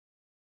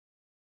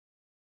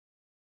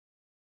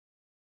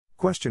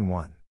Question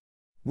 1.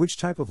 Which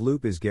type of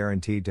loop is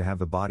guaranteed to have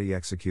the body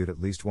execute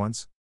at least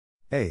once?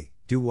 A.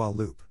 Do-while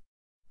loop.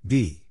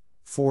 B.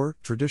 For,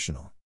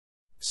 traditional.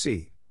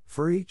 C.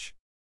 For each.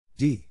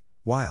 D.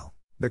 While.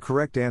 The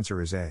correct answer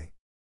is A.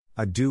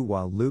 A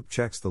do-while loop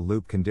checks the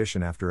loop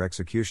condition after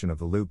execution of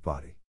the loop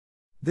body.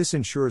 This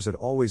ensures it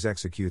always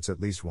executes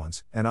at least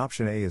once, and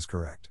option A is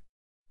correct.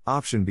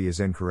 Option B is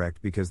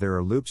incorrect because there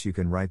are loops you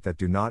can write that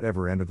do not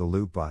ever enter the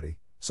loop body,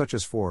 such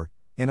as for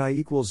in I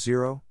equals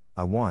 0,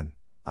 I1,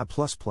 I++.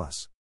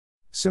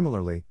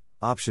 Similarly,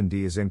 option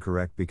D is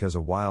incorrect because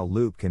a while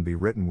loop can be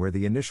written where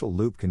the initial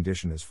loop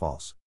condition is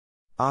false.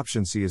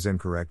 Option C is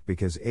incorrect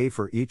because A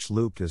for each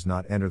loop does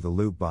not enter the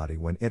loop body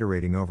when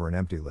iterating over an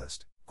empty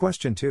list.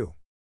 Question 2.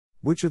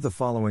 Which of the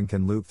following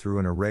can loop through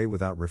an array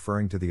without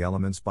referring to the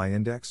elements by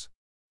index?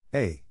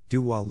 A.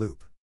 Do-while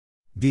loop.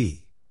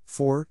 B.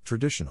 For,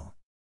 traditional.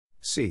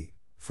 C.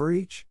 For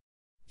each.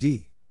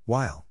 D.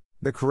 While.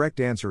 The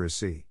correct answer is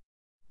C.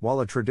 While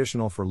a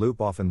traditional for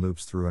loop often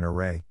loops through an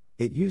array,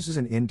 it uses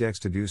an index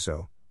to do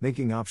so,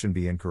 making option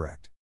B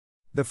incorrect.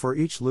 The for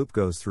each loop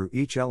goes through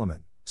each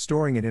element,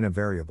 storing it in a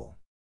variable.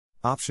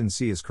 Option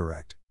C is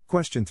correct.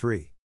 Question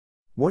 3.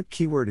 What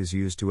keyword is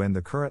used to end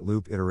the current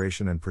loop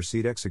iteration and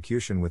proceed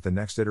execution with the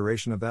next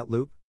iteration of that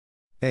loop?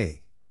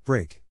 A.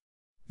 Break.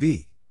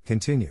 B.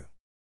 Continue.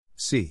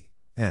 C.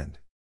 End.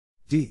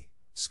 D.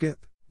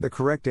 Skip. The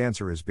correct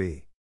answer is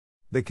B.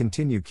 The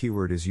continue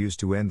keyword is used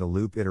to end the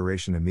loop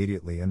iteration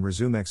immediately and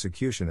resume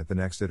execution at the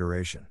next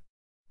iteration.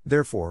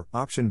 Therefore,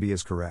 option B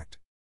is correct.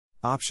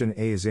 Option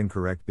A is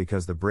incorrect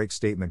because the break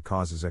statement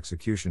causes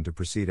execution to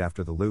proceed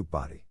after the loop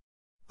body.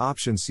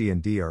 Option C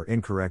and D are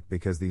incorrect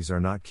because these are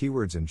not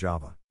keywords in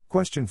Java.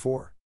 Question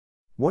 4.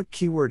 What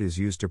keyword is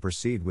used to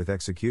proceed with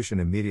execution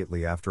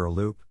immediately after a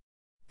loop?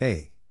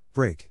 A.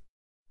 Break.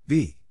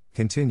 B.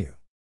 Continue.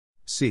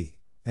 C.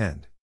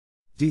 End.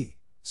 D.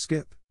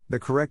 Skip. The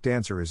correct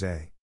answer is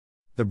A.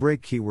 The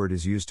break keyword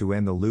is used to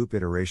end the loop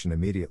iteration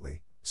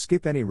immediately,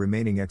 skip any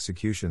remaining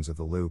executions of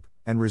the loop,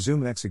 and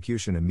resume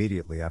execution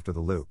immediately after the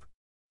loop.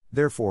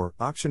 Therefore,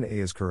 option A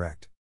is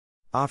correct.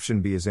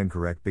 Option B is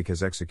incorrect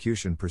because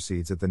execution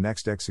proceeds at the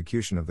next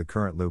execution of the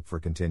current loop for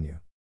continue.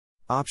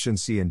 Option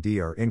C and D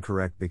are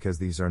incorrect because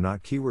these are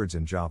not keywords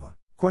in Java.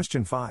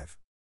 Question 5.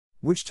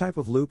 Which type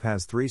of loop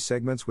has 3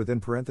 segments within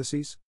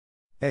parentheses?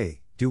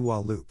 A.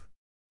 Do-while loop.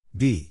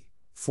 B.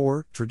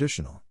 For,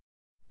 traditional.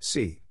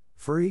 C.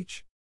 For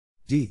each.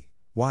 D.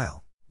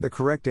 While. The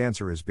correct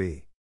answer is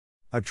B.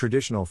 A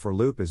traditional for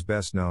loop is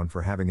best known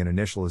for having an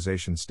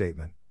initialization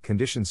statement,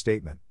 condition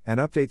statement, and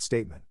update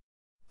statement.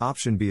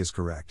 Option B is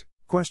correct.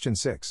 Question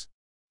 6.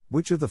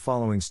 Which of the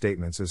following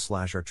statements is /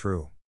 are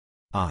true?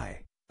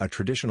 I. A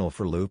traditional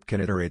for loop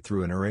can iterate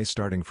through an array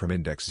starting from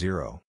index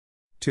 0.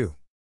 2.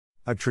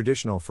 A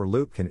traditional for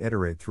loop can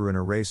iterate through an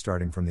array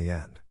starting from the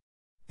end.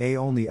 A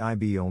only I,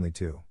 B only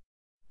 2.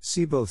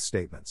 C both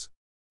statements.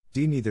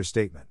 D neither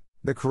statement.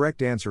 The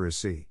correct answer is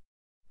C.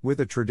 With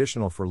a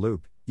traditional for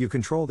loop, you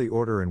control the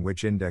order in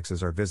which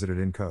indexes are visited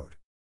in code.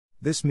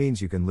 This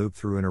means you can loop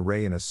through an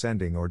array in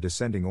ascending or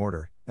descending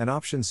order, and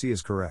option C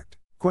is correct.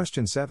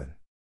 Question 7.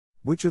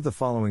 Which of the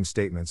following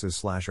statements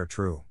is / are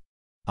true?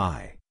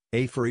 I.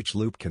 A for each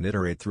loop can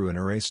iterate through an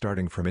array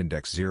starting from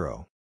index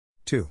 0.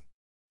 2.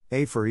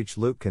 A for each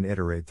loop can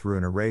iterate through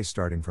an array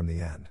starting from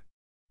the end.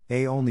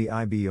 A only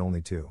I, B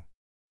only 2.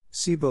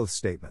 C both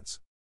statements.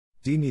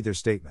 D neither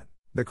statement.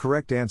 The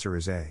correct answer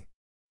is A.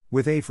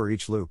 With A for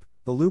each loop,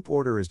 the loop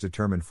order is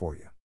determined for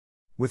you.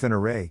 With an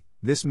array,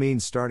 this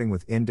means starting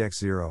with index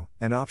 0,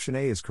 and option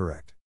A is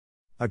correct.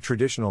 A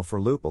traditional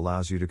for loop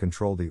allows you to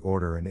control the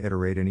order and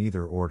iterate in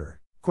either order.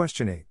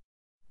 Question 8.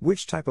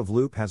 Which type of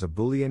loop has a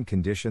Boolean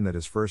condition that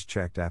is first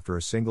checked after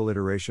a single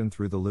iteration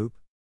through the loop?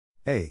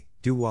 A.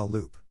 Do-while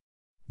loop.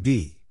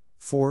 B.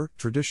 For,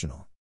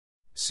 traditional.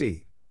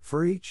 C.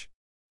 For each.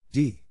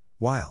 D.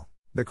 While.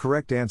 The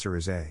correct answer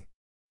is A.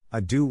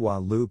 A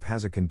do-while loop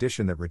has a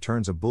condition that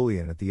returns a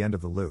Boolean at the end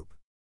of the loop.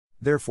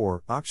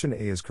 Therefore, option A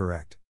is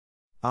correct.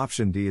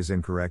 Option D is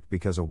incorrect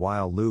because a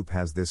while loop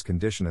has this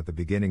condition at the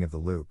beginning of the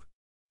loop.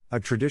 A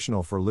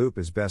traditional for loop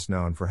is best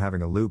known for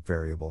having a loop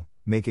variable,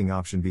 making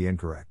option B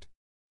incorrect.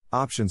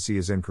 Option C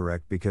is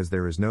incorrect because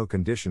there is no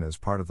condition as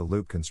part of the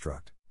loop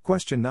construct.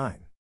 Question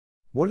 9.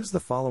 What is the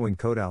following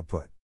code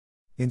output?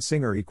 In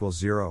Singer equals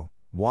 0,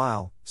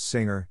 while,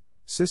 Singer,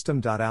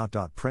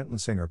 system.out.println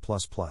Singer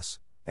 ++,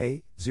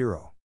 A,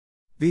 0.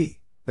 B.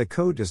 The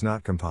code does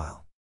not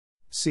compile.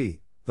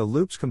 C. The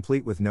loop's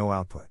complete with no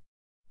output.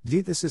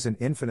 D. This is an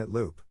infinite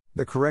loop.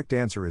 The correct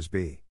answer is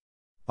B.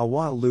 A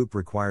while loop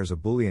requires a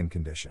Boolean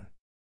condition.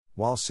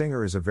 While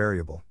Singer is a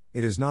variable,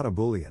 it is not a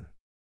Boolean.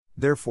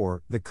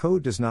 Therefore, the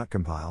code does not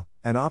compile,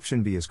 and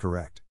option B is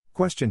correct.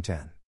 Question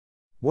 10.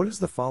 What is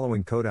the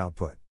following code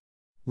output?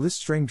 List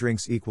string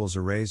drinks equals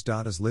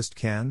arrays.as list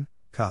can,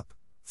 cup,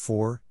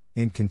 4,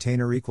 int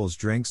container equals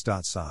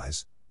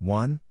drinks.size,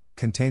 1,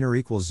 container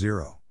equals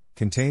 0,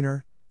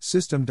 container,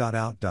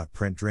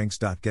 system.out.print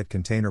drinks.get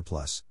container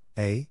plus,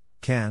 A,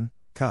 can,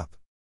 cup.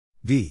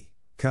 B,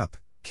 cup,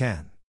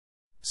 can.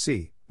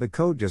 C. The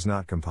code does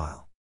not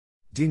compile.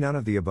 D. None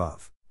of the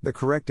above. The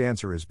correct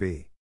answer is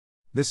B.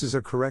 This is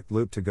a correct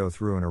loop to go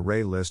through an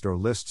array list or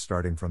list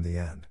starting from the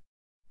end.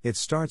 It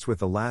starts with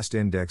the last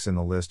index in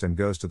the list and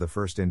goes to the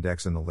first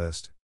index in the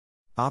list.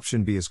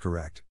 Option B is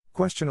correct.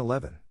 Question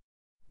 11.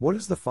 What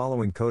is the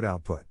following code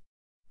output?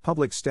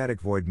 Public static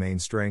void main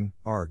string,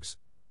 args.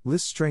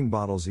 List string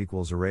bottles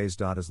equals arrays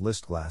dot as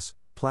list glass,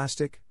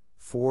 plastic,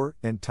 4,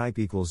 and type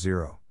equals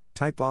 0,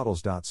 type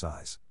bottles dot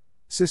size.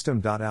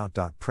 System dot out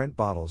dot print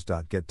bottles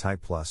dot get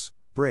type plus,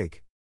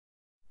 break.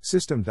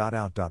 System dot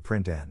out dot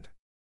print end.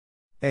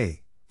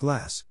 A.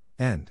 Glass,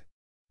 end.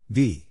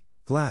 B.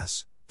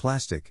 Glass,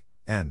 plastic,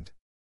 end.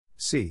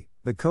 C.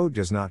 The code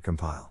does not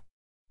compile.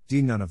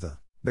 D. None of the.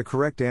 The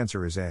correct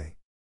answer is A.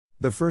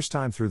 The first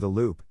time through the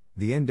loop,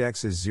 the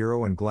index is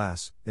 0 and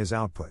glass is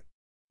output.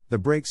 The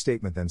break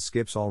statement then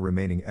skips all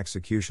remaining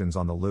executions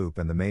on the loop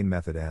and the main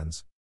method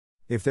ends.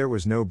 If there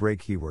was no break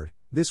keyword,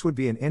 this would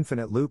be an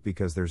infinite loop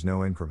because there's no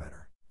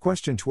incrementer.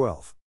 Question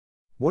 12.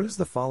 What is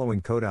the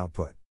following code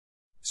output?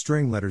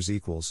 String letters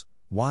equals,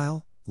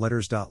 while,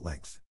 letters dot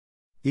length.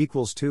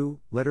 Equals 2,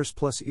 letters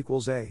plus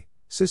equals A,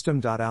 system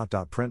dot out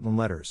dot println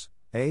letters,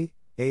 A,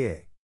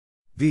 AA.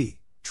 B,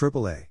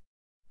 triple A.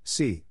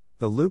 C,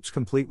 the loop's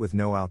complete with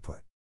no output.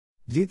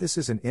 D, this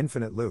is an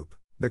infinite loop.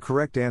 The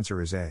correct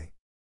answer is A.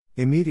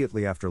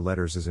 Immediately after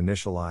letters is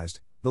initialized,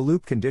 the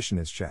loop condition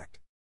is checked.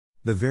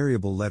 The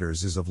variable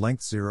letters is of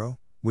length 0,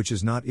 which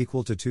is not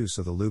equal to 2,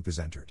 so the loop is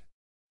entered.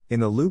 In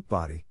the loop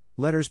body,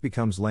 letters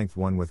becomes length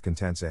 1 with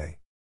contents A.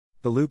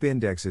 The loop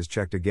index is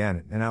checked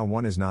again and now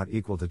 1 is not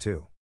equal to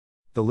 2.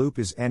 The loop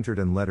is entered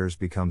and letters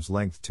becomes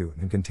length 2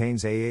 and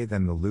contains AA,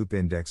 then the loop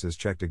index is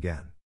checked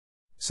again.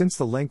 Since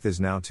the length is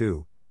now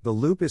 2, the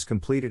loop is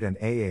completed and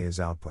AA is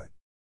output.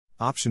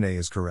 Option A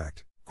is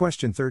correct.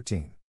 Question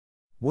 13.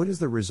 What is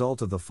the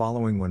result of the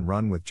following when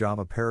run with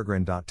Java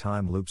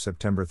Peregrine.time loop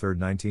September 3,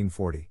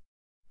 1940?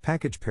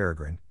 Package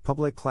Peregrine,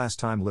 public class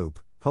time loop,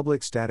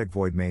 public static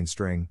void main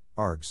string,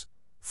 args.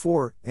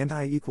 4, int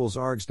I equals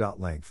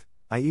args.length,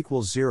 I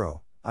equals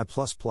 0, I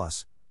plus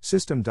plus,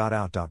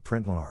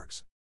 system.out.println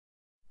args.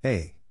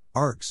 A.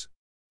 Args.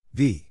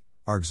 B.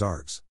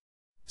 Args.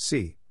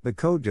 C. The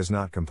code does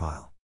not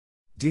compile.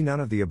 D. None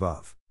of the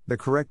above. The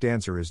correct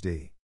answer is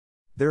D.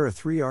 There are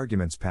 3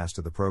 arguments passed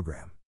to the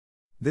program.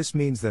 This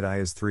means that I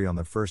is 3 on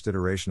the first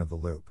iteration of the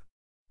loop.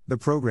 The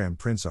program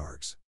prints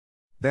args.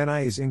 Then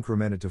I is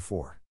incremented to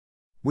 4.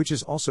 Which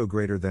is also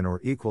greater than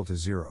or equal to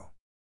 0.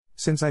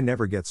 Since I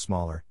never get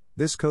smaller,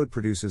 this code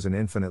produces an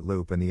infinite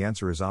loop and the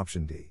answer is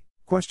option D.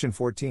 Question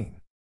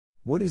 14.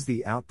 What is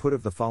the output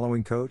of the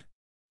following code?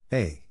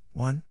 A.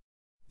 1.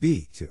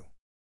 B. 2.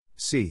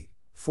 C.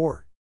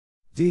 4.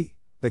 D.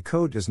 The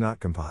code does not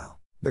compile.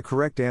 The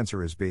correct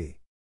answer is B.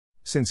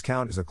 Since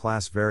count is a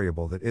class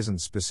variable that isn't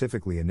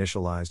specifically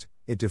initialized,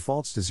 it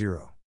defaults to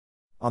 0.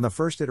 On the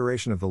first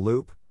iteration of the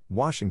loop,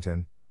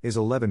 Washington is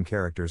 11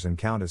 characters and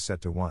count is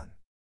set to 1.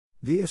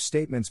 The if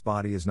statement's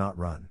body is not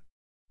run.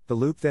 The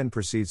loop then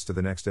proceeds to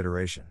the next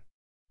iteration.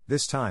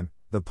 This time,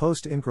 the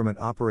post-increment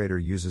operator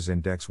uses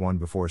index 1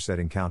 before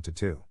setting count to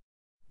 2.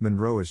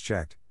 Monroe is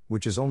checked,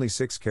 which is only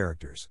 6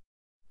 characters.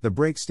 The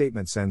break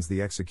statement sends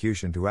the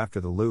execution to after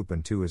the loop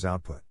and 2 is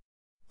output.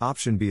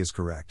 Option B is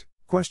correct.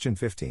 Question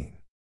 15.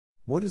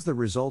 What is the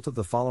result of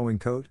the following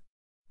code?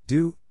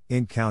 Do,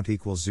 int count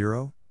equals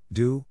 0,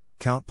 do,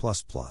 count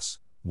plus plus,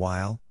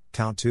 while,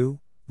 count 2,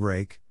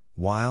 break,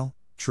 while,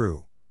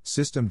 true,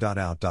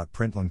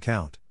 system.out.println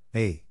count,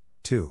 A,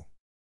 2.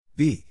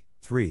 B,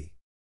 3.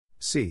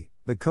 C,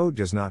 the code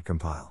does not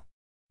compile.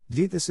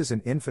 D, this is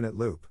an infinite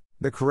loop.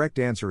 The correct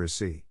answer is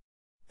C.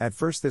 At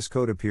first this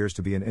code appears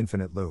to be an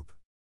infinite loop.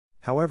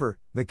 However,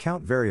 the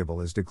count variable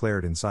is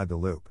declared inside the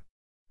loop.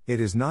 It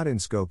is not in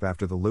scope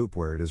after the loop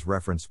where it is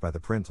referenced by the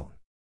println.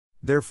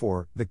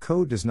 Therefore, the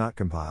code does not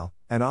compile,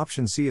 and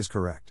option C is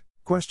correct.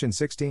 Question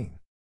 16.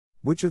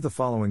 Which of the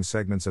following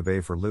segments of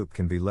A for loop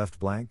can be left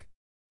blank?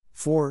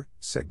 4.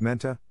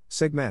 Segmenta,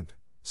 segment,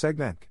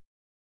 segment.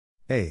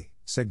 A.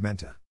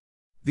 Segmenta.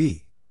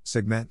 B.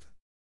 Segment.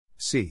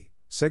 C.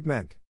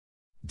 Segment.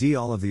 D.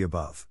 All of the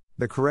above.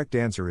 The correct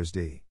answer is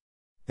D.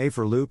 A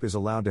for loop is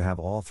allowed to have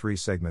all 3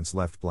 segments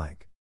left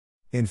blank.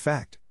 In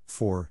fact,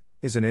 4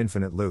 is an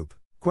infinite loop.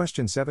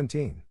 Question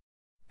 17.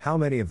 How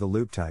many of the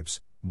loop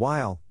types,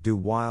 while, do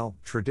while,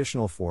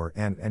 traditional for,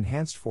 and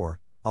enhanced for,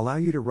 allow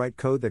you to write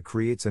code that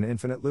creates an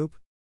infinite loop?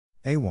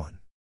 A1.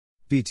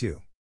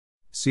 B2.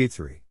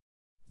 C3.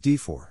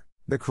 D4.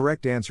 The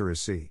correct answer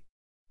is C.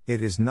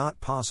 It is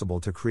not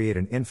possible to create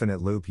an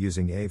infinite loop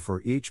using A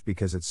for each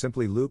because it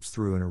simply loops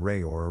through an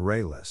array or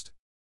array list.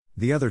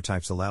 The other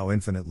types allow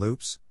infinite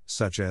loops,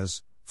 such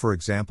as, for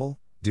example,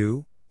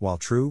 do, while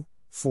true,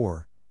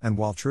 for, and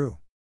while true.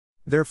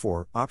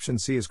 Therefore, option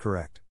C is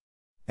correct.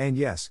 And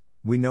yes,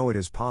 we know it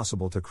is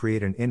possible to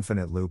create an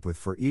infinite loop with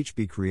for each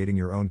be creating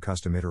your own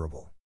custom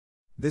iterable.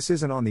 This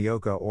isn't on the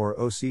OCA or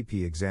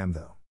OCP exam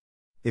though.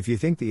 If you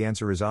think the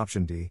answer is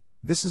option D,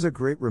 this is a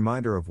great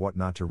reminder of what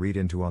not to read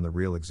into on the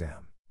real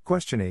exam.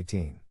 Question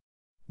 18.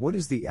 What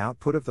is the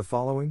output of the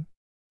following?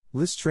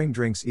 List string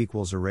drinks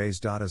equals arrays.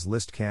 As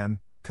list can,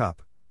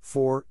 cup,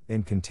 4,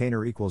 in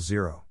container equals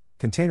 0,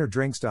 container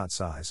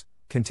drinks.size,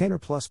 container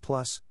plus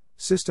plus,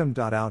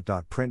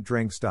 system.out.print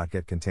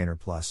drinks.get container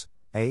plus,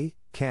 A,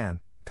 can,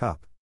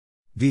 cup.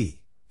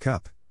 B,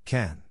 cup,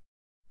 can.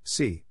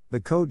 C, the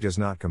code does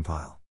not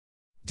compile.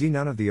 D,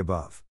 none of the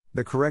above.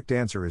 The correct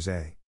answer is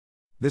A.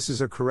 This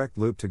is a correct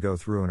loop to go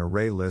through an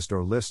array list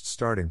or list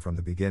starting from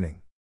the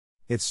beginning.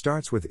 It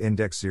starts with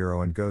index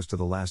 0 and goes to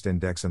the last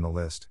index in the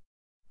list.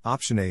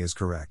 Option A is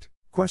correct.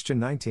 Question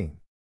 19.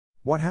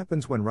 What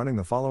happens when running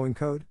the following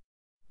code?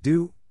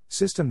 Do,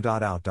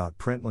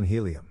 system.out.println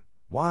helium,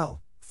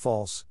 while,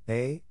 false,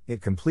 A,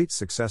 it completes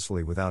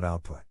successfully without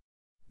output.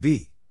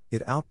 B,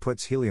 it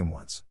outputs helium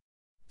once.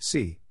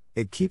 C,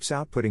 it keeps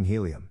outputting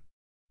helium.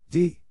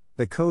 D,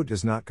 the code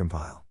does not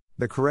compile.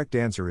 The correct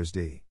answer is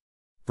D.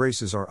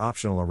 Braces are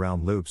optional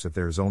around loops if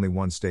there is only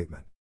one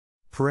statement.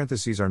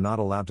 Parentheses are not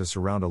allowed to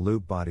surround a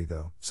loop body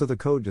though, so the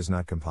code does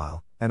not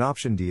compile, and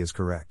option D is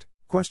correct.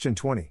 Question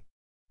 20.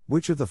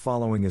 Which of the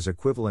following is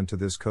equivalent to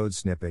this code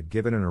snippet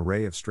given an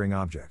array of string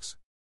objects?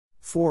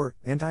 4,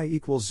 int I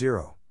equals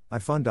 0, I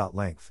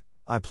fun.length,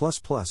 I++,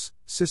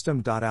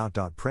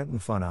 system.out.println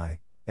fun I,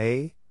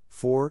 A,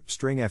 4,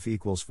 string f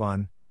equals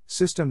fun,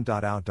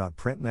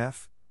 system.out.println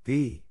f,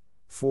 B,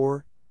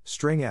 4,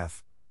 string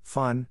f,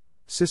 fun,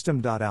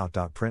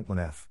 system.out.println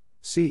f,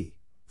 C,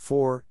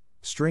 4,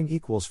 string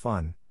equals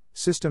fun,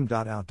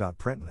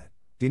 system.out.println it,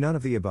 D, none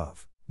of the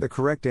above. The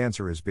correct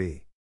answer is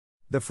B.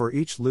 The for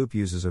each loop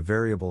uses a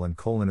variable and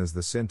colon as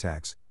the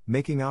syntax,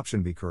 making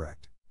option B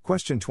correct.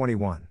 Question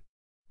 21.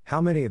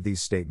 How many of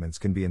these statements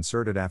can be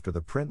inserted after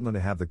the println to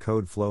have the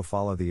code flow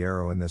follow the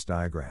arrow in this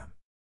diagram?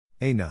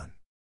 A, none.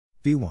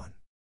 B, 1.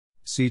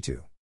 C,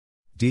 2.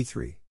 D,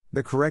 3.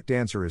 The correct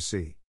answer is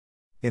C.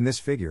 In this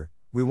figure,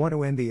 we want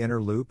to end the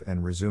inner loop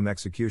and resume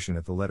execution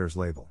at the letter's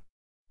label.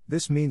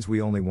 This means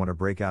we only want to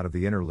break out of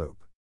the inner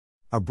loop.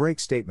 A break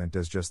statement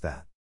does just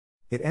that.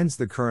 It ends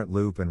the current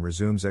loop and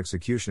resumes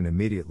execution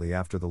immediately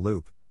after the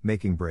loop,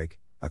 making break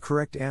a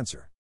correct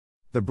answer.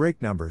 The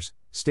break numbers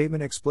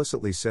statement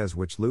explicitly says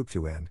which loop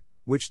to end,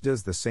 which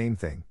does the same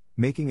thing,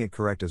 making it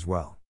correct as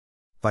well.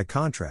 By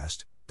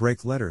contrast,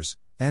 break letters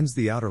ends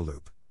the outer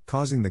loop,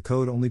 causing the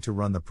code only to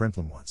run the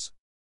println once.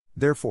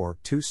 Therefore,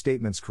 two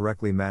statements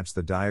correctly match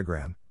the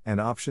diagram, and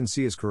option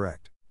C is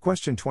correct.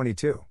 Question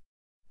 22.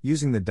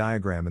 Using the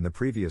diagram in the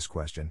previous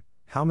question,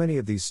 how many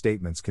of these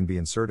statements can be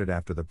inserted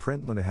after the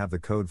println to have the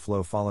code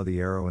flow follow the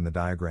arrow in the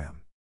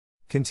diagram?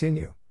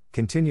 Continue,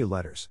 continue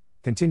letters,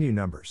 continue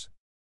numbers.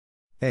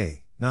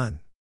 A,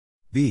 none.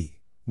 B,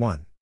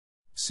 1.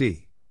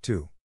 C,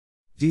 2.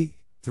 D,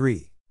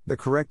 3. The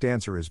correct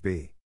answer is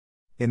B.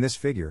 In this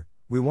figure,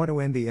 we want to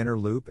end the inner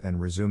loop and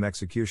resume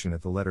execution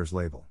at the letter's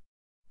label.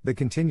 The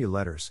continue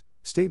letters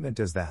statement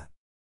does that.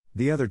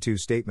 The other two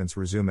statements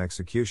resume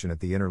execution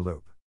at the inner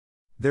loop.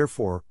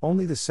 Therefore,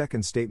 only the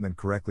second statement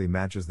correctly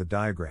matches the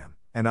diagram,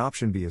 and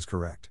option B is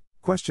correct.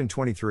 Question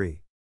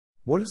 23.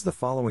 What is the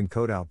following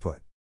code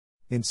output?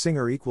 Int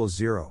singer equals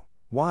 0,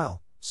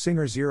 while,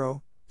 singer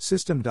 0,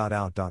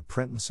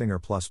 system.out.println singer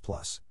 ++,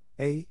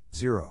 A,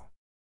 0.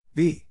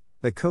 B,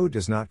 the code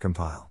does not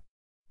compile.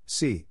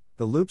 C,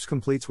 the loops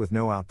completes with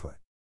no output.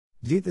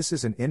 D, this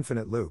is an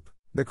infinite loop.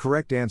 The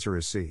correct answer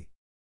is C.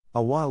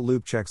 A while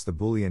loop checks the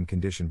Boolean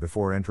condition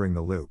before entering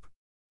the loop.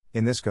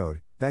 In this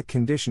code, that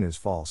condition is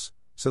false,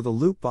 so the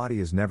loop body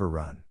is never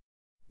run.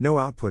 No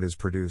output is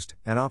produced,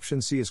 and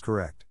option C is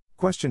correct.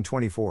 Question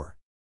 24.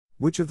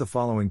 Which of the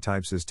following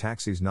types is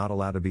taxis not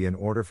allowed to be in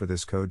order for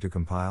this code to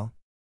compile?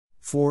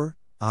 4.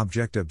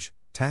 Object obj,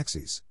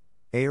 taxis.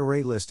 A,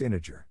 array list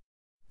integer.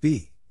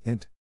 B,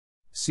 int.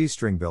 C,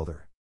 string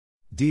builder.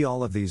 D,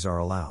 all of these are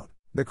allowed.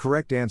 The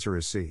correct answer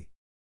is C.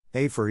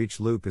 A, for each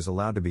loop is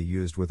allowed to be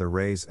used with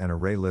arrays and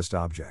array list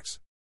objects.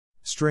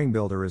 String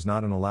builder is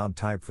not an allowed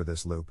type for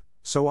this loop,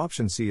 so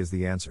option C is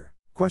the answer.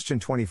 Question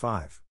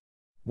 25.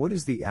 What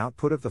is the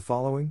output of the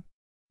following?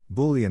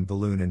 Boolean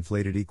balloon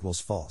inflated equals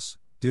false.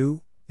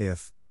 Do,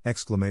 if,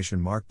 exclamation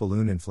mark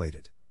balloon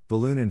inflated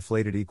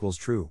equals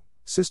true,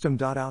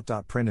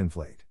 system.out.print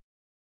inflate.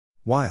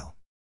 While.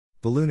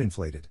 Balloon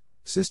inflated,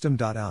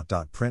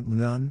 system.out.print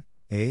none,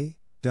 A,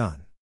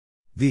 done.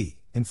 B,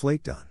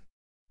 inflate done.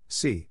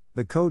 C,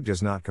 the code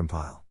does not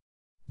compile.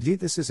 D,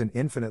 this is an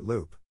infinite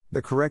loop.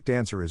 The correct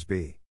answer is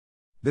B.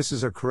 This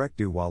is a correct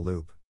do while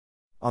loop.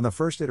 On the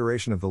first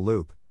iteration of the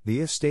loop, the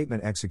if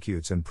statement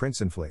executes and prints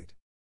inflate.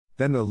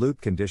 Then the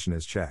loop condition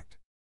is checked.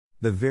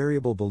 The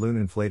variable balloon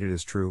inflated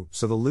is true,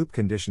 so the loop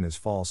condition is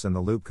false and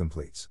the loop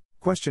completes.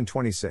 Question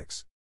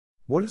 26.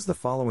 What is the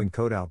following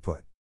code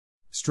output?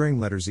 String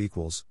letters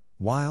equals,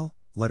 while,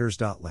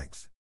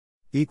 letters.length.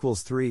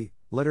 Equals 3,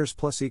 letters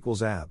plus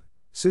equals ab,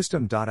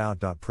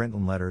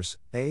 system.out.println letters,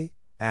 A,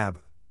 ab.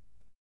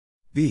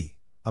 B,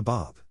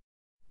 above.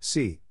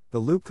 C, the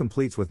loop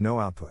completes with no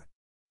output.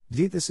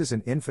 D, this is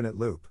an infinite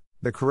loop.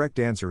 The correct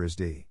answer is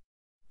D.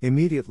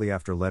 Immediately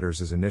after letters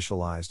is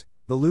initialized,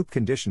 the loop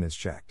condition is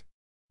checked.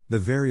 The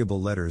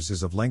variable letters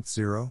is of length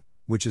 0,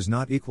 which is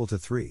not equal to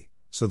 3,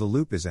 so the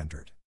loop is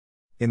entered.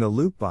 In the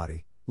loop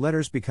body,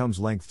 letters becomes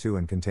length 2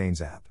 and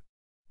contains ab.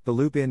 The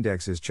loop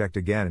index is checked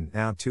again and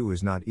now 2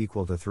 is not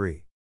equal to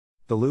 3.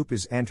 The loop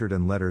is entered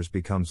and letters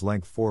becomes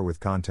length 4 with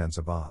contents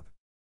above.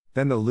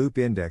 Then the loop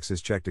index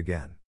is checked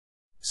again.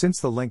 Since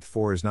the length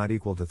 4 is not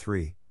equal to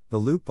 3, the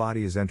loop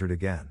body is entered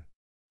again.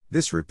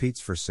 This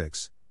repeats for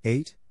 6,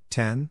 8,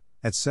 10,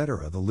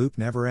 etc. The loop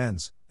never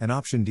ends, and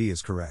option D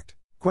is correct.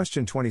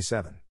 Question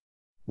 27.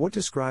 What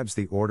describes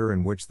the order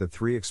in which the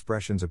three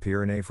expressions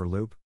appear in A for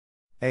loop?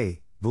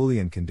 A.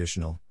 Boolean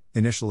conditional,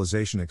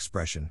 initialization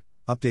expression,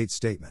 update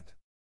statement.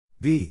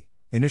 B.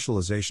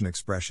 Initialization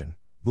expression,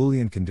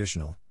 Boolean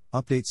conditional,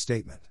 update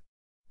statement.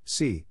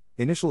 C.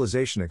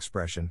 Initialization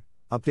expression,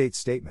 update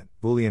statement,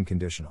 Boolean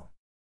conditional.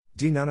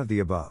 D. None of the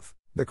above.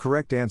 The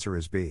correct answer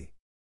is B.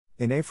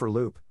 In A for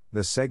loop,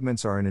 the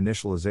segments are an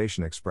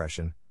initialization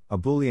expression, a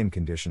Boolean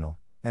conditional,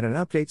 and an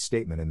update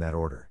statement in that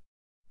order.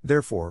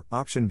 Therefore,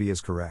 option B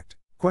is correct.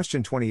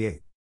 Question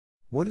 28.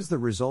 What is the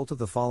result of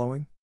the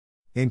following?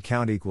 In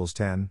count equals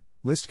 10,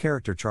 list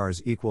character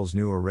chars equals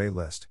new array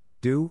list,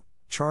 do,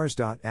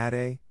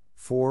 chars.add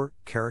 4,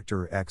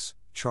 character x,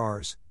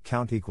 chars,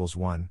 count equals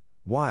 1,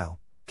 while,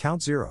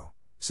 count 0,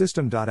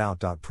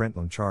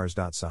 system.out.println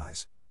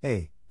chars.size,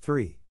 a,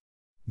 3.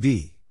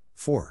 B,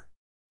 4.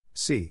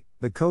 C.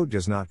 The code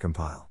does not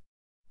compile.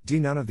 D.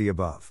 None of the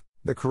above.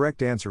 The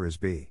correct answer is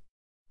B.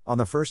 On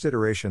the first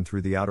iteration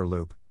through the outer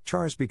loop,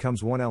 chars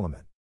becomes one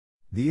element.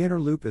 The inner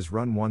loop is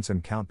run once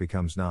and count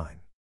becomes 9.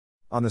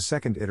 On the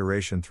second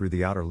iteration through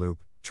the outer loop,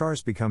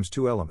 chars becomes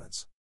 2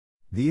 elements.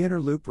 The inner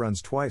loop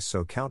runs twice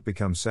so count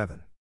becomes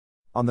 7.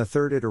 On the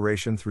third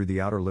iteration through the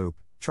outer loop,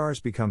 chars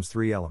becomes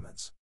 3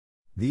 elements.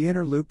 The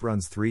inner loop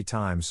runs 3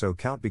 times so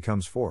count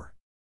becomes 4.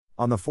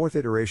 On the fourth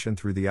iteration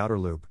through the outer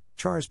loop,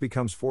 chars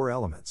becomes 4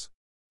 elements.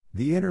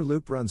 The inner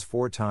loop runs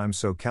 4 times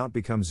so count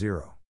becomes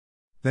 0.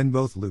 Then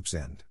both loops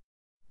end.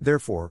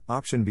 Therefore,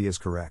 option B is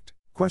correct.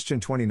 Question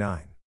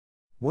 29.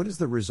 What is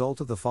the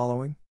result of the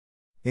following?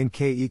 In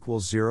k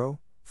equals 0,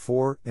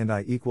 4, and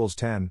I equals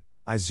 10,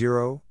 I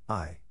 0,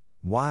 I,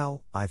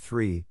 while, I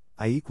 3,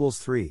 I equals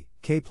 3,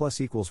 k plus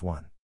equals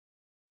 1.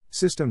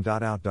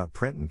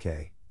 System.out.println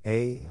k,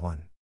 a,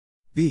 1.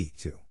 B,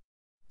 2.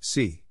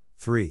 C,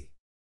 3.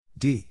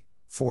 D,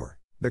 4.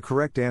 The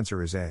correct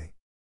answer is A.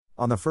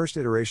 On the first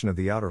iteration of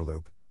the outer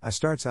loop, I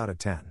starts out at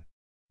 10.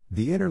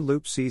 The inner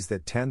loop sees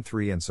that 10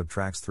 3 and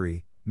subtracts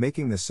 3,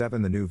 making the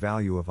 7 the new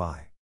value of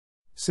I.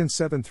 Since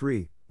 7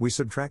 3, we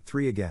subtract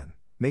 3 again,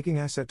 making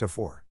I set to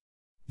 4.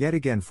 Yet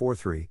again 4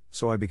 3,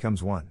 so I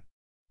becomes 1.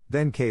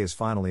 Then k is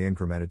finally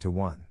incremented to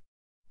 1.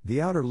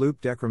 The outer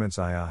loop decrements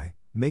I,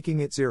 making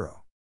it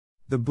 0.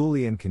 The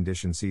Boolean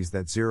condition sees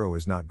that 0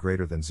 is not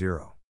greater than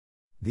 0.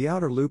 The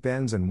outer loop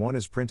ends and 1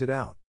 is printed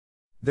out.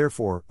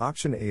 Therefore,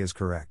 option A is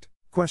correct.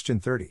 Question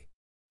 30.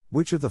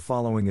 Which of the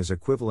following is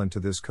equivalent to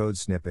this code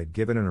snippet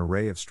given an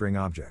array of string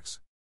objects?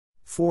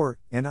 4,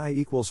 and I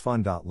equals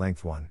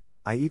fun.length 1,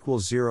 I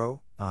equals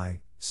 0,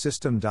 I,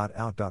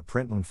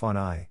 system.out.println fun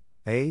I,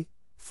 A,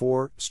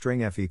 4,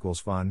 string f equals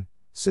fun,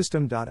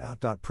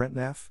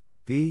 system.out.printf,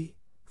 B,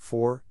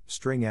 4,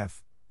 string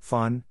f,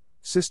 fun,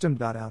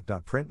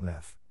 system.out.println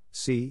f,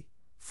 C,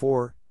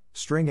 4,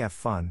 string f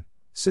fun,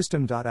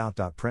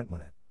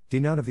 system.out.println it. D.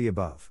 None of the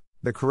above.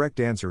 The correct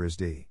answer is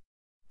D.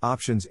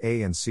 Options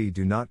A and C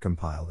do not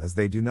compile as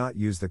they do not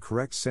use the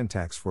correct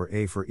syntax for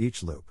A for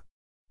each loop.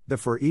 The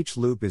for each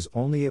loop is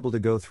only able to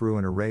go through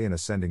an array in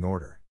ascending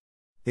order.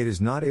 It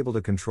is not able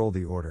to control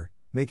the order,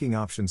 making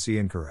option C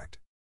incorrect.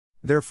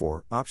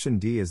 Therefore, option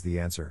D is the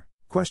answer.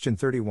 Question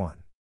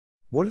 31.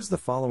 What is the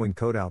following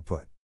code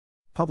output?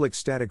 Public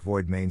static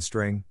void main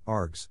string,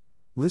 args,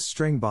 list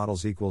string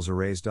bottles equals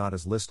arrays dot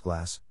as list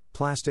class,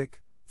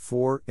 plastic,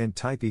 4, int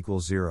type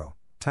equals 0,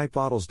 type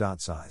bottles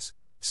dot size,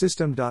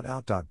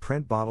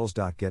 system.out.print bottles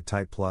dot get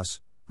type plus,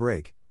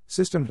 break,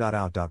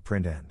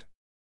 system.out.print end.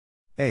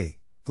 A,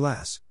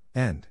 glass,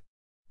 end.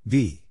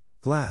 B,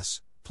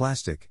 glass,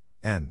 plastic,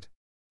 end.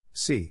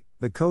 C,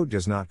 the code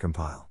does not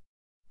compile.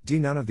 D.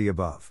 None of the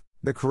above.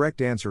 The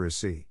correct answer is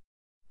C.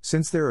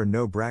 Since there are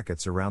no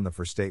brackets around the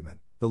for statement,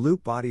 the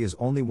loop body is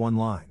only one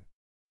line.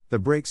 The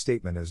break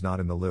statement is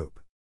not in the loop.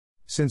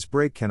 Since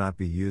break cannot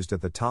be used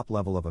at the top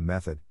level of a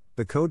method,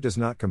 the code does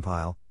not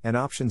compile, and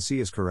option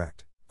C is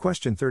correct.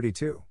 Question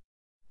 32.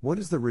 What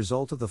is the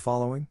result of the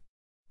following?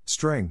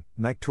 String,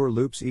 Nictor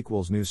loops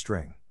equals new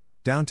string.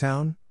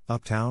 Downtown,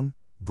 uptown,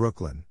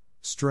 Brooklyn,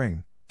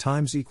 string,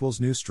 times equals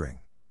new string.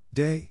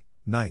 Day,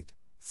 night,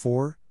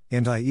 4,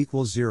 and I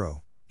equals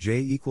 0, j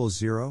equals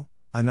 0,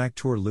 I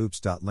Nictor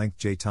loops.length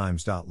j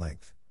times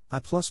 .length, I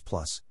plus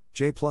plus,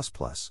 j plus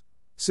plus,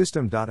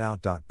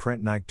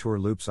 system.out.print Nictor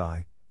loops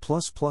I,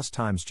 plus plus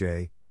times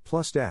j,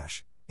 plus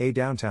dash, a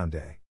downtown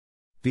day.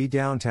 B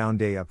downtown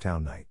day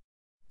uptown night.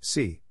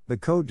 C, the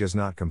code does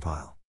not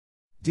compile.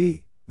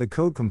 D, the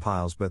code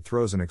compiles but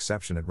throws an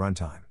exception at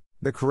runtime.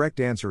 The correct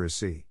answer is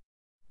C.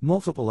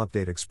 Multiple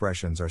update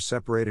expressions are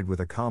separated with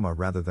a comma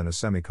rather than a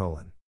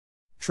semicolon.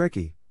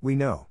 Tricky, we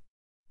know.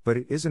 But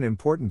it is an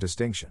important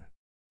distinction.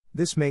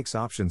 This makes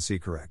option C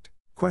correct.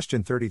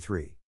 Question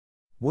 33.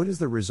 What is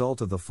the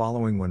result of the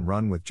following when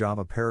run with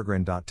Java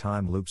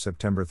Peregrine.time loop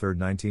September 3,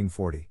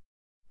 1940?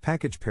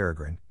 Package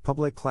Peregrine,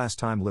 public class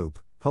time loop,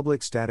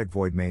 public static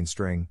void main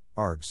string,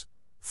 args.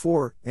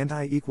 4, int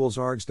I equals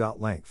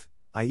args.length,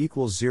 I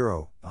equals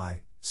 0,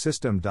 I,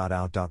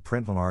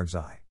 system.out.println args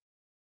I.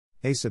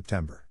 A.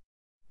 September.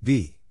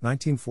 B.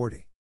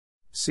 1940.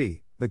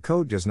 C. The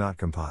code does not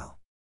compile.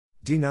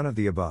 D. None of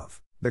the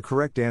above. The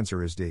correct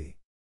answer is D.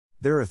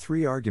 There are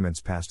 3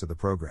 arguments passed to the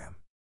program.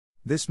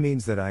 This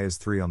means that I is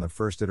 3 on the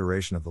first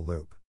iteration of the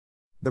loop.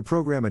 The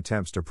program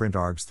attempts to print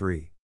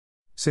args3.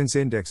 Since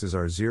indexes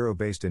are 0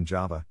 based in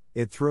Java,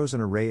 it throws an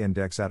array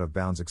index out of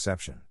bounds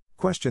exception.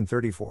 Question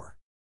 34.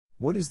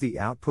 What is the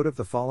output of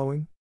the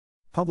following?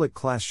 Public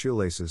class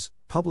shoelaces,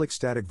 public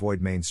static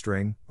void main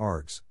string,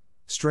 args.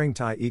 String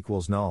tie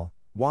equals null,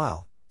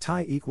 while,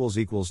 tie equals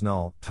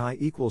null, tie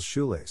equals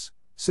shoelace,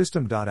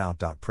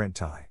 system.out.print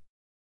tie.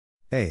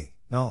 A.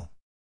 Null.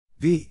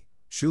 B.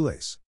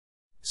 Shoelace.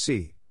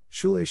 C.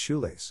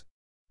 Shoelace.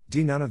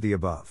 D. None of the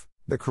above.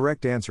 The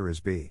correct answer is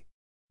B.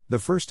 The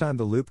first time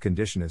the loop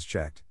condition is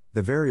checked,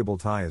 the variable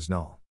tie is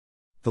null.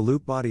 The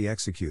loop body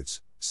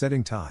executes,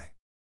 setting tie.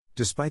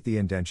 Despite the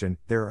indentation,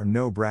 there are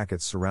no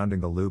brackets surrounding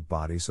the loop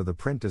body, so the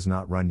print does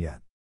not run yet.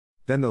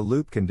 Then the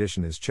loop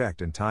condition is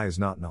checked and tie is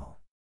not null.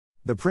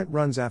 The print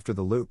runs after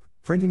the loop,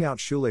 printing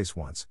out shoelace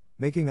once,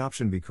 making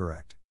option B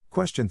correct.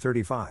 Question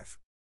 35.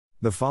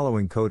 The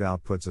following code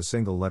outputs a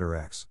single letter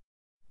X.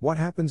 What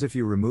happens if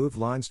you remove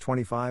lines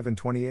 25 and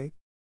 28?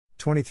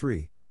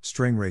 23,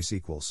 string race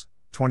equals,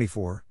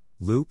 24,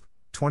 loop,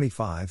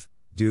 25,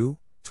 do,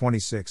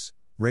 26,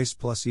 race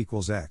plus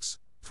equals X,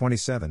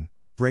 27,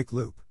 break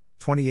loop,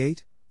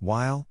 28,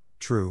 while,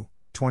 true,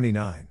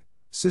 29,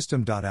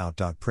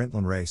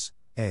 system.out.println race,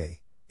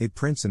 A, it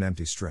prints an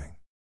empty string.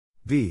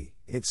 B,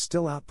 it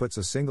still outputs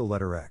a single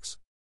letter X.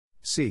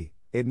 C,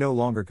 it no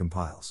longer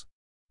compiles.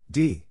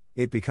 D,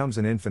 it becomes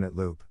an infinite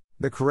loop.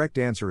 The correct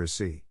answer is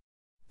C.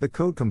 The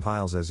code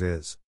compiles as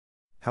is.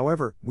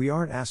 However, we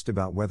aren't asked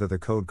about whether the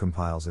code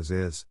compiles as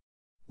is.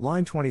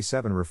 Line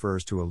 27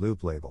 refers to a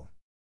loop label.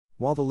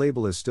 While the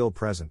label is still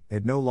present,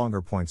 it no longer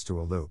points to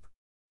a loop.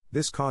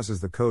 This causes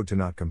the code to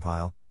not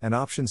compile, and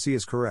option C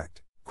is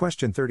correct.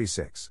 Question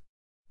 36.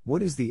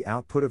 What is the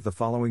output of the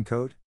following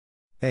code?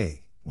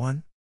 A.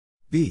 1.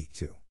 B.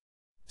 2.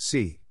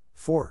 C.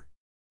 4.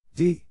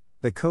 D.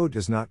 The code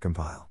does not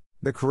compile.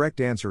 The correct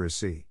answer is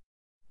C.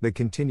 The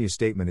continue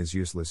statement is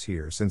useless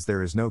here since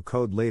there is no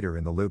code later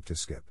in the loop to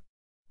skip.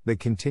 The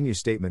continue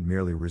statement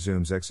merely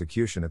resumes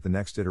execution at the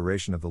next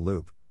iteration of the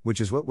loop,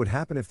 which is what would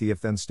happen if the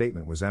if-then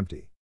statement was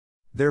empty.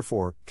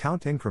 Therefore,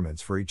 count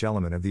increments for each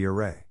element of the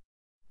array.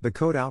 The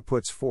code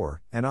outputs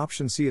 4, and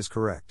option C is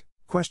correct.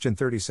 Question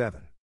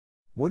 37.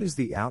 What is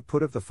the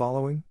output of the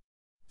following?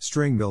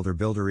 String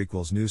builder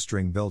equals new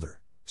string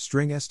builder.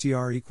 String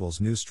str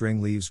equals new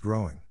string leaves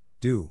growing.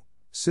 Do.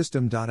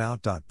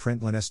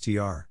 System.out.println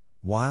str.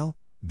 While.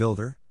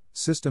 Builder.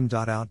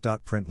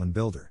 System.out.println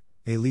builder.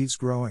 A leaves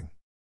growing.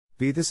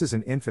 B. This is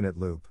an infinite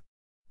loop.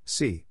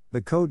 C.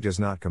 The code does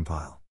not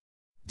compile.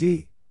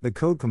 D. The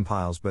code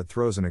compiles but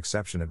throws an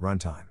exception at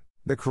runtime.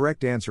 The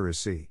correct answer is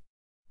C.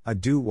 A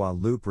do-while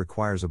loop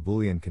requires a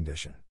Boolean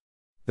condition.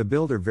 The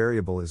builder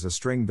variable is a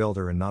string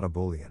builder and not a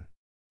Boolean.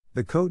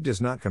 The code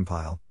does not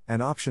compile,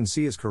 and option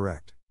C is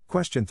correct.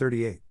 Question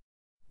 38.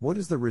 What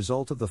is the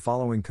result of the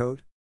following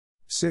code?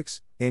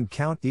 6, int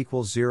count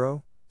equals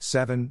 0,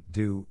 7,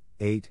 do,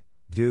 8,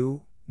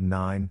 do,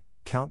 9,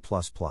 count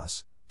plus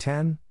plus,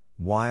 10,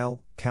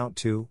 while, count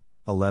 2,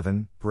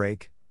 11,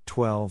 break,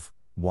 12,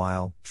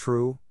 while,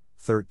 true,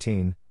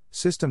 13,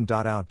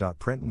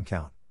 system.out.println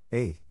count,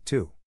 A,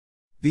 2.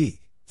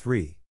 B,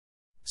 3.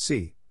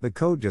 C, the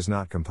code does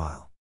not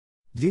compile.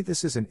 D,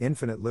 this is an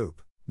infinite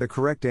loop. The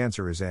correct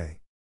answer is A.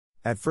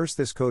 At first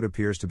this code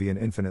appears to be an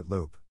infinite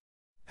loop.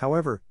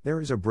 However,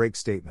 there is a break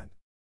statement.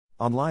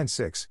 On line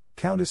 6,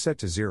 count is set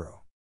to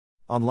 0.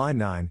 On line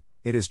 9,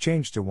 it is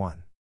changed to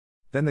 1.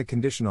 Then the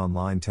condition on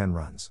line 10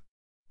 runs.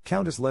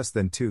 Count is less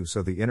than 2,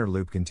 so the inner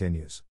loop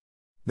continues.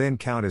 Then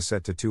count is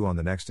set to 2 on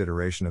the next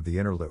iteration of the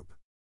inner loop.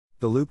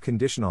 The loop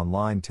condition on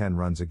line 10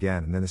 runs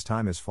again and then this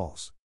time is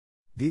false.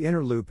 The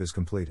inner loop is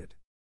completed.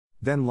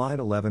 Then line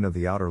 11 of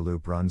the outer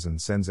loop runs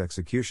and sends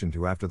execution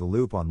to after the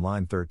loop on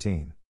line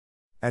 13.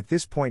 At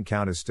this point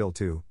count is still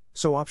 2,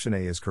 so option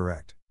A is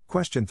correct.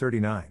 Question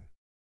 39.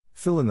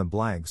 Fill in the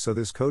blank so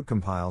this code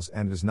compiles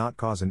and does not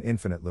cause an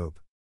infinite loop.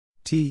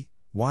 T,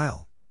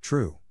 while,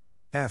 true.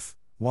 F,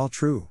 while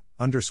true,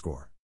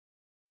 underscore.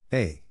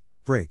 A,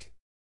 break.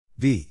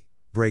 B,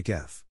 break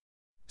F.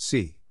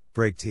 C,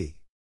 break T.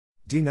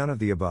 D, none of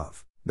the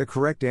above. The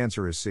correct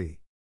answer is C.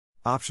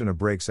 Option A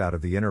breaks out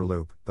of the inner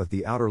loop, but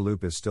the outer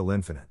loop is still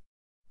infinite.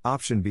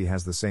 Option B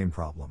has the same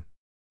problem.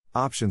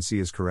 Option C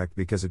is correct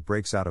because it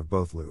breaks out of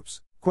both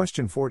loops.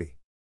 Question 40.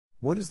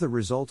 What is the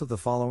result of the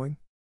following?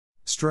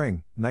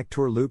 String,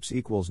 nectar loops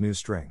equals new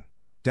string.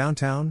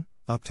 Downtown,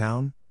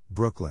 uptown,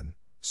 Brooklyn,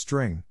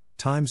 string,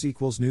 times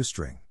equals new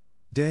string.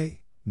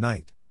 Day,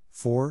 night,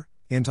 4,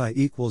 int I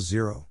equals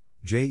 0,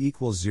 j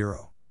equals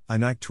 0,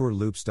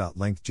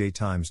 inittour_loops.length j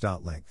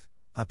times.length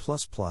I++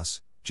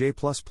 j++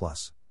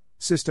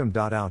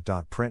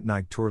 system.out.print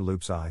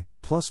inittour_loops I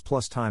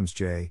 ++ times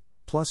j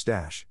plus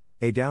dash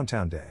a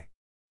downtown day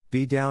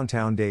b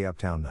downtown day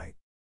uptown night.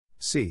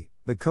 C.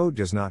 The code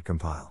does not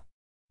compile.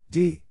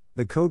 D.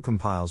 The code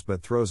compiles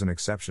but throws an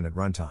exception at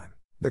runtime.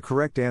 The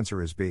correct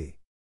answer is B.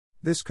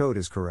 This code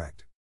is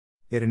correct.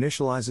 It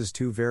initializes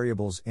two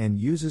variables and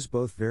uses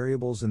both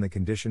variables in the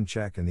condition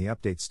check and the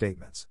update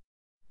statements.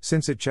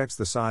 Since it checks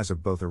the size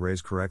of both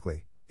arrays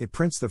correctly, it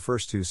prints the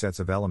first two sets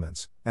of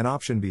elements, and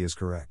option B is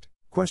correct.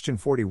 Question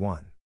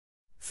 41.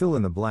 Fill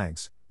in the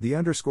blanks. The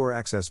underscore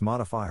access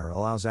modifier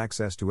allows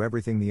access to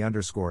everything the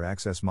underscore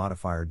access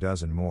modifier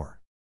does and more.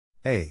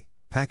 A.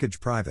 Package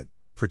private,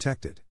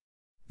 protected.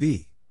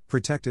 B.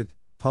 Protected,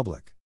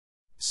 public.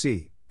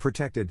 C.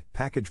 Protected,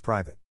 package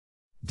private.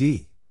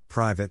 D.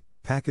 Private,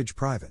 package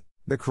private.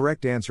 The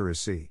correct answer is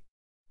C.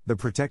 The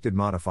protected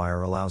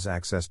modifier allows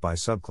access by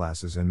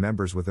subclasses and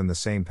members within the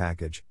same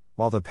package,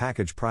 while the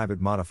package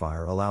private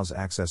modifier allows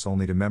access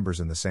only to members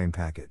in the same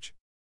package.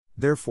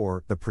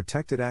 Therefore, the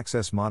protected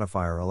access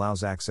modifier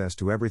allows access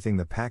to everything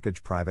the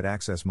package private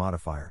access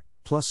modifier,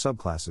 plus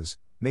subclasses,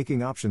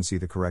 making option C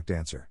the correct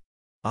answer.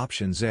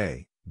 Options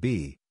A,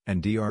 B,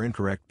 and D are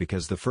incorrect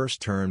because the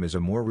first term is a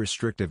more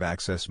restrictive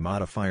access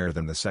modifier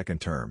than the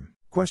second term.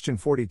 Question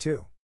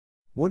 42.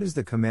 What is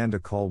the command to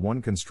call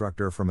one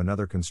constructor from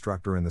another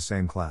constructor in the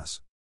same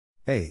class?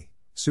 A.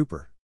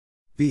 Super.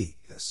 B.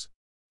 This.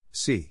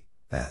 C.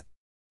 That.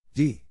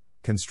 D.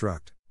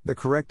 Construct. The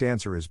correct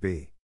answer is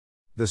B.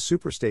 The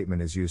super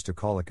statement is used to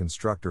call a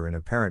constructor in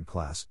a parent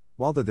class,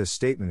 while the this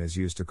statement is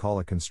used to call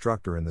a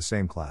constructor in the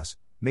same class,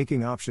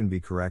 making option B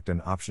correct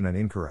and option N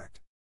incorrect.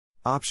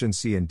 Option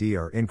C and D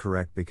are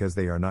incorrect because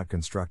they are not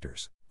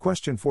constructors.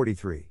 Question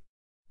 43.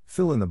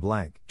 Fill in the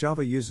blank.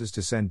 Java uses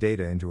to send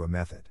data into a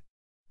method.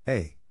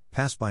 A.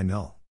 Pass by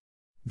null.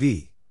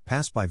 B.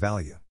 Pass by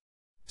value.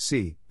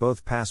 C.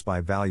 Both pass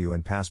by value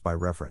and pass by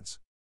reference.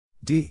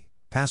 D.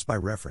 Pass by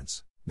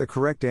reference. The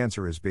correct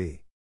answer is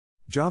B.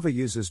 Java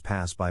uses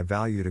pass by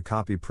value to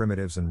copy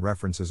primitives and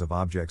references of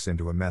objects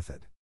into a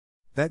method.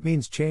 That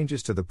means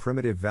changes to the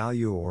primitive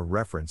value or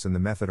reference in the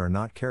method are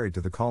not carried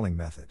to the calling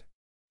method.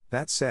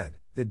 That said,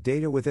 the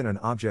data within an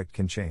object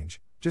can change,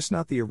 just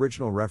not the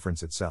original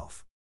reference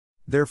itself.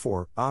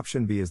 Therefore,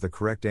 option B is the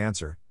correct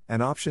answer,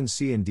 and option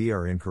C and D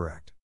are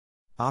incorrect.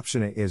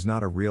 Option A is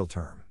not a real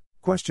term.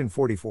 Question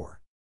 44.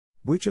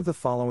 Which of the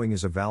following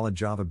is a valid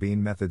Java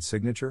Bean method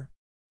signature?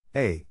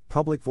 A.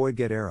 Public void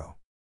getArrow.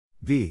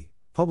 B.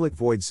 Public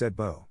void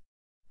setBow.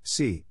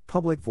 C.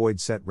 Public void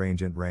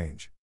setRange int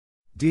range.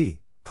 D.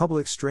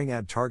 Public string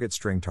add target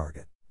string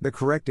target. The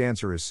correct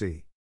answer is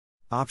C.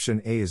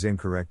 Option A is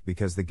incorrect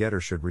because the getter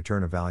should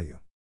return a value.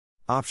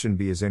 Option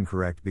B is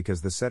incorrect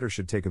because the setter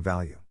should take a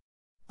value.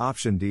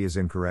 Option D is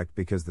incorrect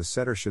because the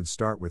setter should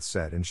start with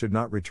set and should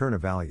not return a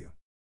value.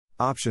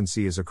 Option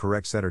C is a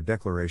correct setter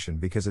declaration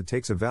because it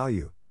takes a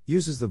value,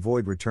 uses the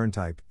void return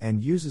type,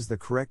 and uses the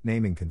correct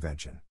naming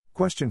convention.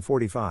 Question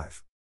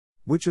 45.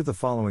 Which of the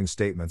following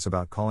statements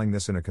about calling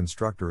this in a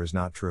constructor is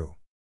not true?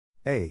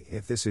 A.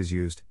 If this is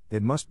used,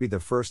 it must be the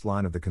first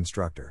line of the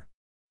constructor.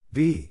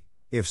 B.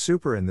 If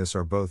super and this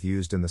are both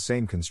used in the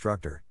same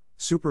constructor,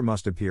 super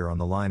must appear on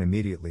the line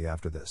immediately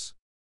after this.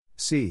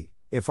 C.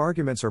 If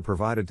arguments are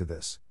provided to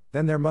this,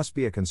 then there must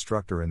be a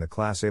constructor in the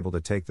class able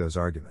to take those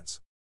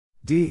arguments.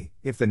 D.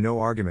 If the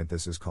no-argument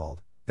this is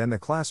called, then the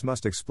class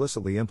must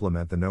explicitly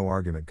implement the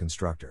no-argument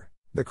constructor.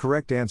 The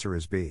correct answer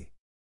is B.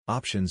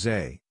 Options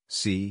A,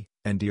 C,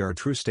 and D are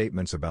true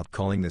statements about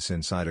calling this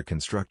inside a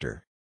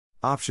constructor.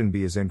 Option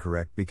B is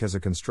incorrect because a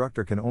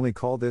constructor can only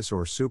call this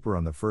or super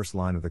on the first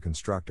line of the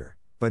constructor,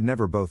 but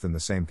never both in the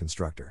same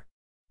constructor.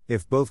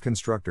 If both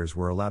constructors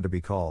were allowed to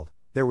be called,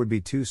 there would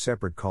be two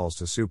separate calls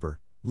to super,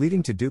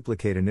 leading to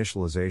duplicate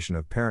initialization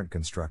of parent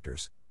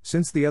constructors,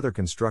 since the other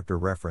constructor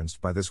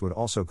referenced by this would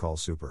also call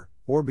super,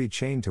 or be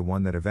chained to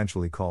one that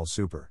eventually calls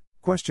super.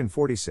 Question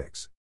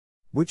 46.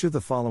 Which of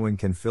the following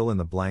can fill in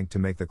the blank to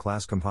make the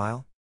class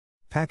compile?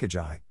 Package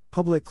I,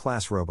 public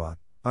class robot,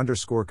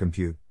 underscore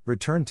compute,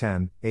 return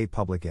 10, A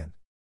public int.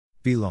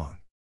 B long.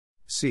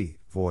 C,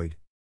 void.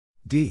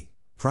 D,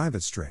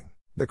 private string.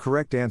 The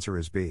correct answer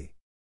is B.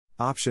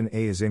 Option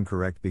A is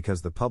incorrect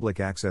because the public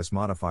access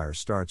modifier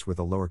starts with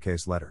a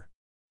lowercase letter.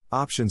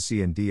 Option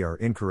C and D are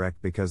incorrect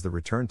because the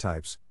return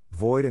types,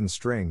 void and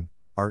string,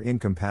 are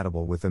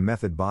incompatible with the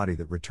method body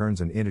that returns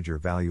an integer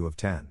value of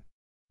 10.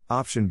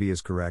 Option B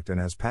is correct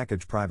and has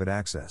package private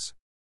access.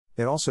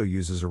 It also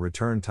uses a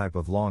return type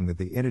of long that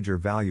the integer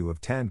value of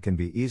 10 can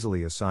be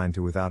easily assigned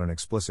to without an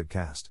explicit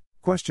cast.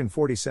 Question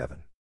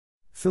 47.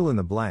 Fill in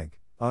the blank.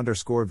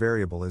 Underscore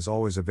variable is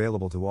always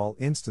available to all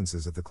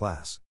instances of the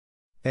class.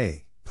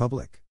 A.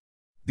 Public.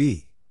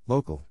 B.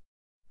 Local.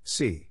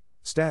 C.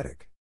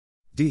 Static.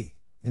 D.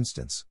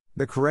 Instance.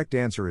 The correct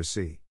answer is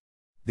C.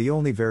 The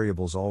only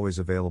variables always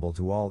available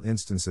to all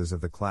instances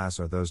of the class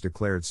are those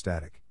declared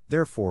static.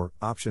 Therefore,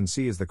 option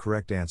C is the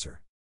correct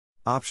answer.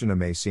 Option A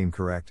may seem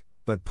correct,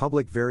 but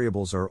public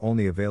variables are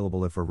only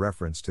available if a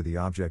reference to the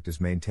object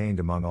is maintained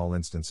among all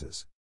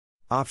instances.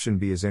 Option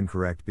B is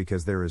incorrect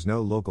because there is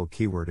no local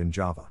keyword in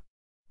Java.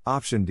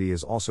 Option D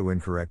is also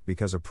incorrect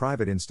because a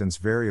private instance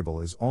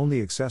variable is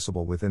only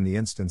accessible within the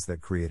instance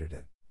that created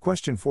it.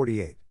 Question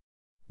 48.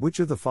 Which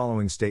of the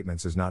following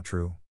statements is not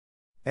true?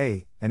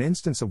 A. An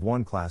instance of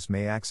one class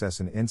may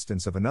access an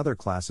instance of another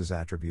class's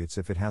attributes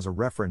if it has a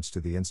reference to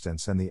the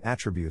instance and the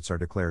attributes are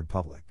declared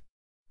public.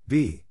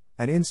 B.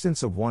 An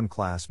instance of one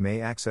class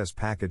may access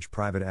package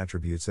private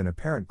attributes in a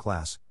parent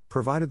class,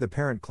 provided the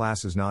parent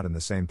class is not in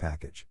the same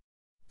package.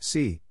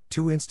 C.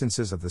 Two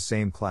instances of the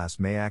same class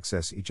may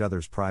access each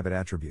other's private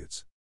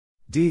attributes.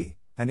 D.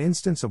 An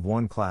instance of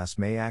one class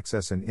may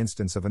access an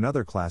instance of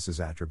another class's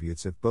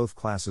attributes if both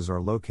classes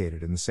are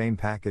located in the same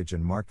package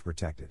and marked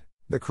protected.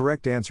 The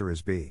correct answer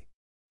is B.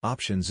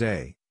 Options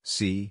A,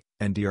 C,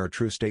 and D are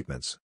true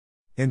statements.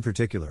 In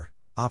particular,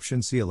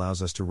 option C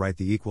allows us to write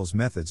the equals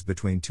methods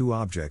between two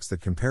objects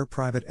that compare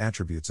private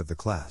attributes of the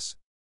class.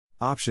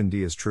 Option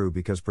D is true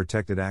because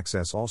protected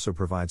access also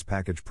provides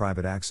package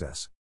private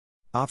access.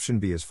 Option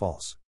B is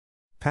false.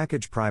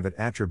 Package private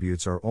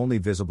attributes are only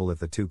visible if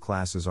the two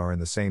classes are in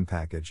the same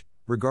package,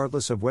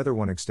 regardless of whether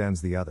one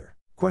extends the other.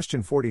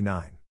 Question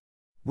 49.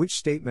 Which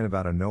statement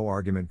about a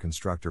no-argument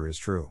constructor is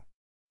true?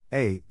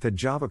 A. The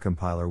Java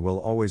compiler will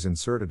always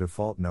insert a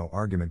default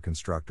no-argument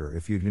constructor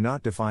if you do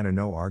not define a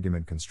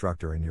no-argument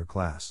constructor in your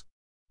class.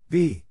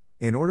 B.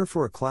 In order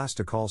for a class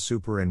to call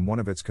super in one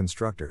of its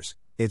constructors,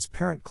 its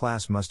parent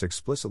class must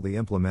explicitly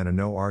implement a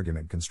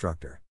no-argument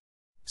constructor.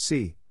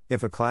 C.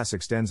 If a class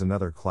extends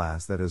another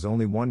class that has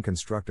only one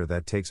constructor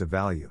that takes a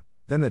value,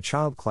 then the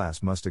child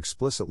class must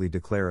explicitly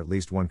declare at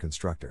least one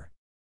constructor.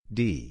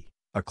 D.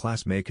 A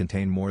class may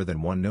contain more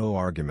than one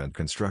no-argument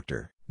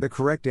constructor. The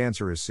correct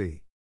answer is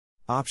C.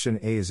 Option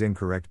A is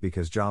incorrect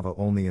because Java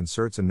only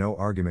inserts a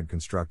no-argument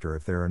constructor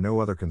if there are no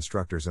other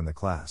constructors in the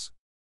class.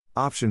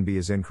 Option B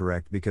is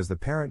incorrect because the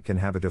parent can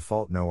have a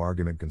default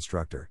no-argument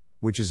constructor,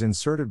 which is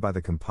inserted by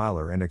the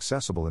compiler and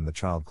accessible in the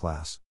child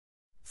class.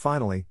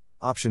 Finally,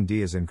 option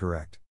D is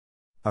incorrect.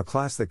 A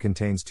class that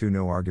contains two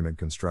no-argument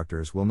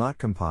constructors will not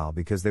compile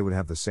because they would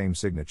have the same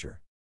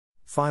signature.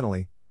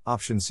 Finally,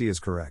 option C is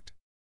correct.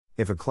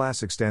 If a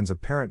class extends a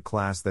parent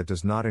class that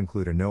does not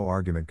include a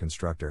no-argument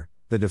constructor,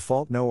 the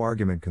default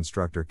no-argument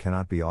constructor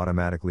cannot be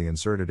automatically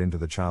inserted into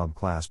the child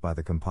class by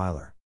the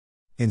compiler.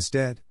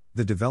 Instead,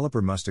 the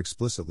developer must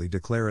explicitly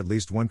declare at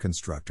least one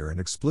constructor and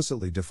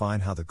explicitly define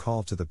how the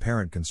call to the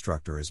parent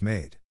constructor is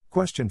made.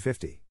 Question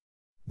 50.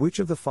 Which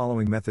of the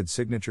following method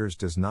signatures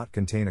does not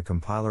contain a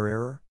compiler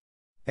error?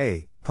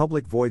 A.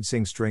 Public void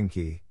sing string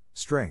key,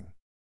 string.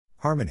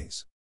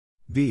 Harmonies.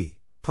 B.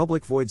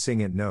 Public void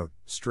sing int note,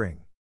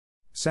 string.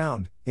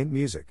 Sound, int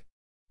music.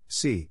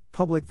 C.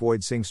 Public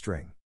void sing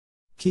string.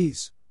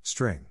 Keys,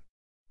 string.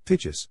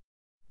 Pitches.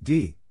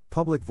 D.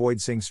 Public void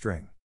sing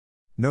string.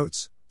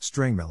 Notes,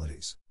 string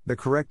melodies. The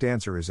correct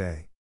answer is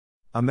A.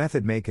 A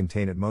method may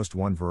contain at most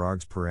one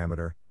varargs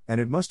parameter,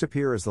 and it must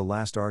appear as the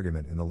last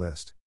argument in the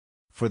list.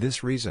 For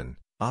this reason,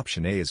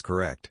 option A is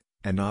correct,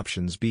 and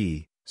options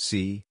B,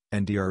 C,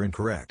 and D are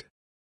incorrect.